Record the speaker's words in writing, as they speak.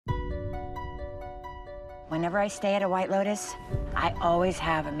Whenever I stay at a White Lotus, I always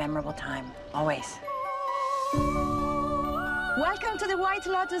have a memorable time. Always. Welcome to the White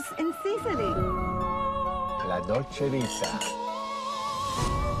Lotus in Sicily. La Dolce Vita.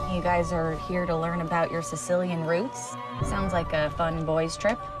 You guys are here to learn about your Sicilian roots. Sounds like a fun boys'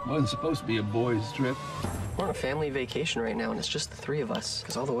 trip. Wasn't supposed to be a boys' trip. We're on a family vacation right now, and it's just the three of us,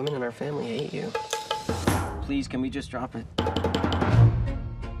 because all the women in our family hate you. Please, can we just drop it?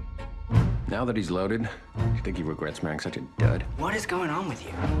 Now that he's loaded, you think he regrets marrying such a dud? What is going on with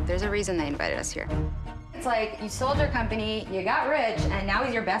you? There's a reason they invited us here. It's like you sold your company, you got rich, and now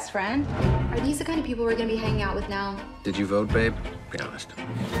he's your best friend. Are these the kind of people we're gonna be hanging out with now? Did you vote, babe? Be honest.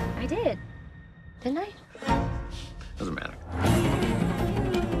 I did. Didn't I? Doesn't matter.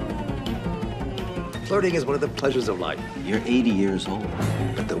 Flirting is one of the pleasures of life. You're 80 years old.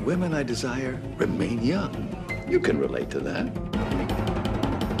 But the women I desire remain young. You can relate to that.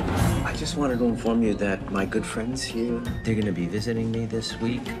 I just wanted to inform you that my good friends here, they're gonna be visiting me this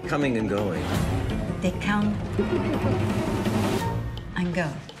week, coming and going. They come and go.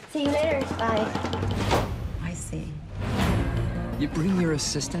 See you later. Bye. I see. You bring your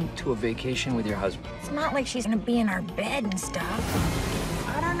assistant to a vacation with your husband. It's not like she's gonna be in our bed and stuff.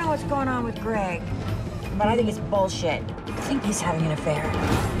 I don't know what's going on with Greg, but I think it's bullshit. I think he's having an affair.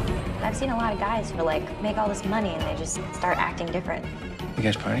 I've seen a lot of guys who like make all this money and they just start acting different. You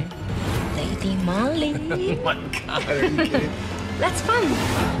guys party? Lady Molly. Oh my God, are you kidding? That's fun.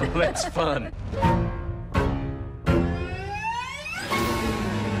 That's fun.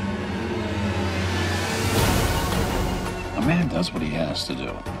 A man does what he has to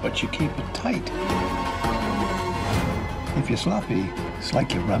do, but you keep it tight. If you're sloppy, it's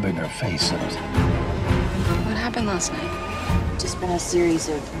like you're rubbing her face in it. What happened last night? Just been a series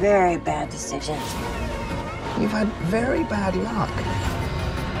of very bad decisions. You've had very bad luck.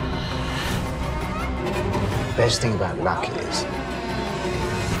 Best thing about luck is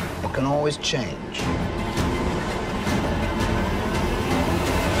it can always change.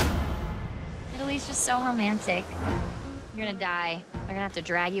 Italy's just so romantic. You're gonna die. They're gonna have to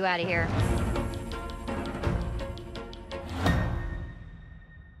drag you out of here.